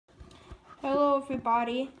Hello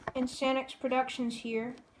everybody, Insanix Productions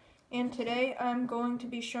here, and today I'm going to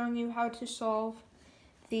be showing you how to solve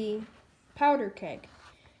the Powder Keg.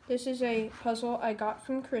 This is a puzzle I got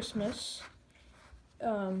from Christmas.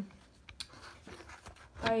 I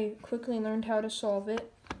quickly learned how to solve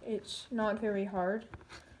it. It's not very hard,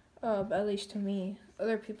 at least to me.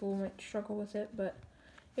 Other people might struggle with it, but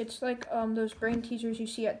it's like those brain teasers you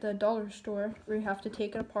see at the dollar store where you have to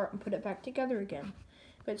take it apart and put it back together again.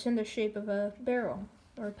 But it's in the shape of a barrel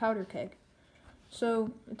or a powder keg.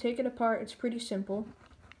 So take it apart, it's pretty simple.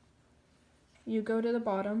 You go to the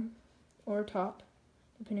bottom or top,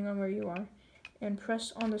 depending on where you are, and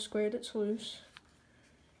press on the square that's loose.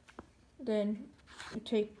 Then you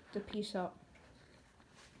take the piece out,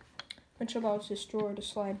 which allows this drawer to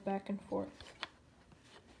slide back and forth.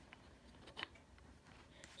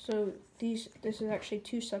 So this is actually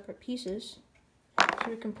two separate pieces,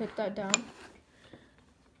 so we can put that down.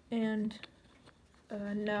 And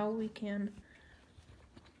now we can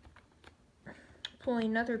pull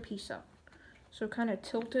another piece out. So kind of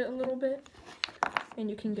tilt it a little bit, and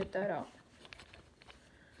you can get that out.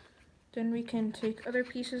 Then we can take other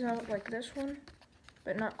pieces out like this one,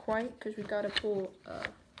 but not quite, because we gotta pull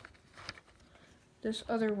this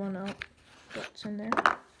other one out that's in there.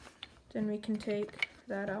 Then we can take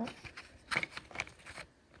that out.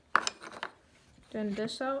 Then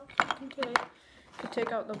this out, to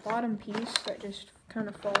take out the bottom piece that just kind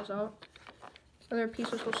of falls out. Other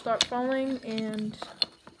pieces will start falling, and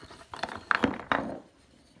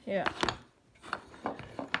yeah.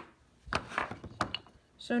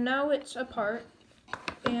 So now it's apart,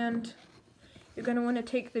 and you're going to want to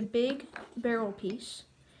take the big barrel piece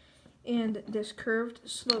and this curved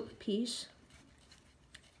slope piece,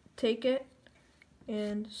 take it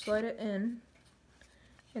and slide it in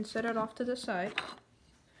and set it off to the side.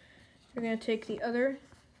 We're going to take the other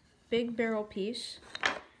big barrel piece,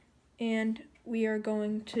 and we are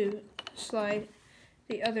going to slide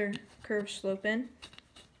the other curved slope in,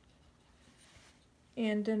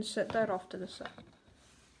 and then set that off to the side.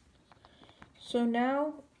 So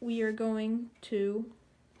now we are going to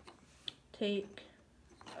take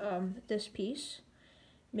this piece,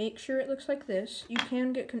 make sure it looks like this. You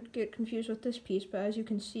can get confused with this piece, but as you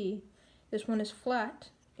can see, this one is flat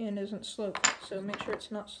and isn't sloped, so make sure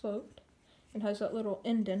it's not sloped. It has that little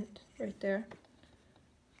indent right there.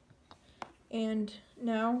 And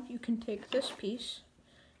now you can take this piece,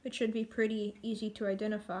 which should be pretty easy to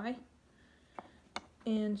identify,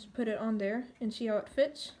 and put it on there and see how it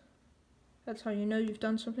fits. That's how you know you've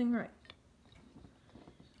done something right.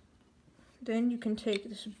 Then you can take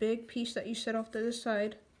this big piece that you set off to the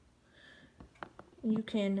side, and you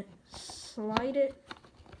can slide it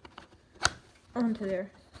onto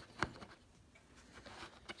there.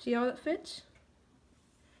 See how it fits?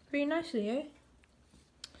 Pretty nicely, eh?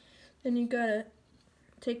 Then you gotta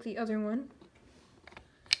take the other one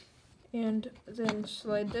and then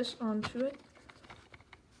slide this onto it,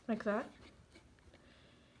 like that.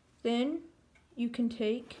 Then you can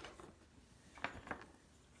take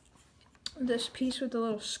this piece with the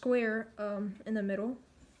little square in the middle,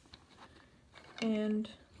 and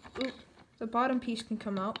the bottom piece can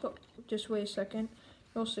come out, but just wait a second.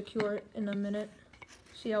 We'll secure it in a minute.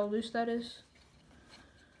 See how loose that is?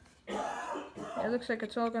 It looks like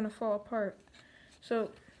it's all going to fall apart.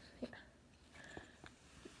 So, yeah.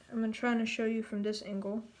 I'm trying to show you from this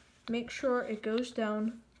angle. Make sure it goes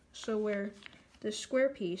down so where this square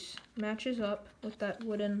piece matches up with that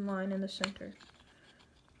wooden line in the center.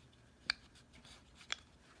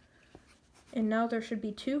 And now there should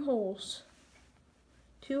be two holes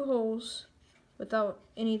without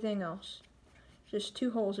anything else. Just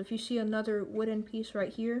two holes. If you see another wooden piece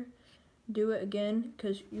right here, do it again,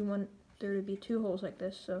 because you want there to be two holes like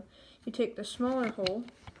this. So you take the smaller hole,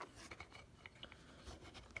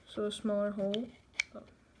 so a smaller hole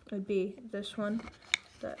would be this one,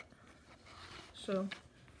 so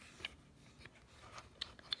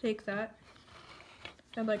take that.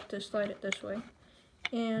 I'd like to slide it this way,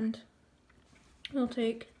 and we'll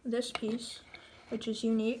take this piece, which is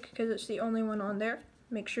unique because it's the only one on there.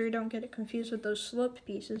 Make sure you don't get it confused with those sloped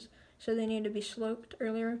pieces. So they need to be sloped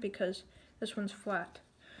earlier because this one's flat.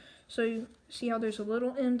 So you see how there's a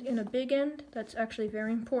little end and a big end? That's actually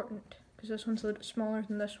very important because this one's a little smaller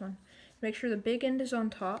than this one. Make sure the big end is on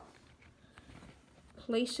top.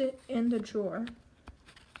 Place it in the drawer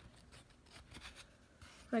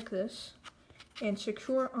like this and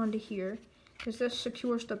secure onto here, because this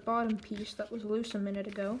secures the bottom piece that was loose a minute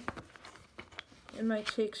ago. It might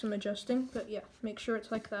take some adjusting, but yeah, make sure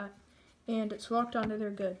it's like that. And it's locked onto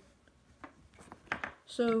there good.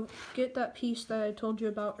 So get that piece that I told you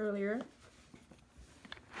about earlier,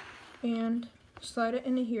 and slide it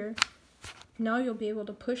into here. Now you'll be able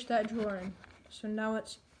to push that drawer in. So now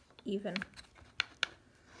it's even.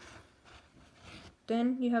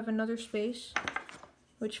 Then you have another space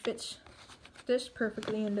which fits this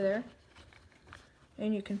perfectly into there,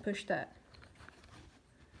 and you can push that.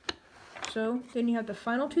 So then you have the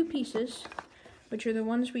final two pieces, which are the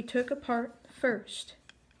ones we took apart first.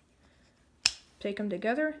 Take them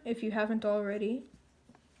together if you haven't already,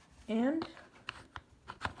 and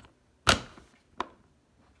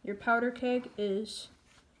your powder keg is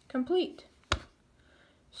complete.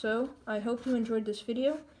 So I hope you enjoyed this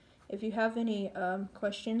video. If you have any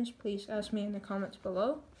questions, please ask me in the comments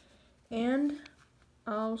below, and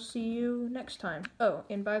I'll see you next time. Oh,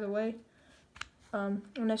 and by the way,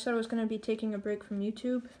 when I said I was going to be taking a break from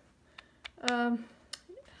YouTube, I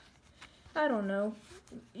don't know.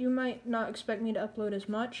 You might not expect me to upload as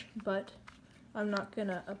much, but I'm not going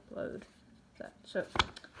to upload that. So,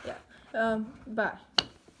 yeah. Bye.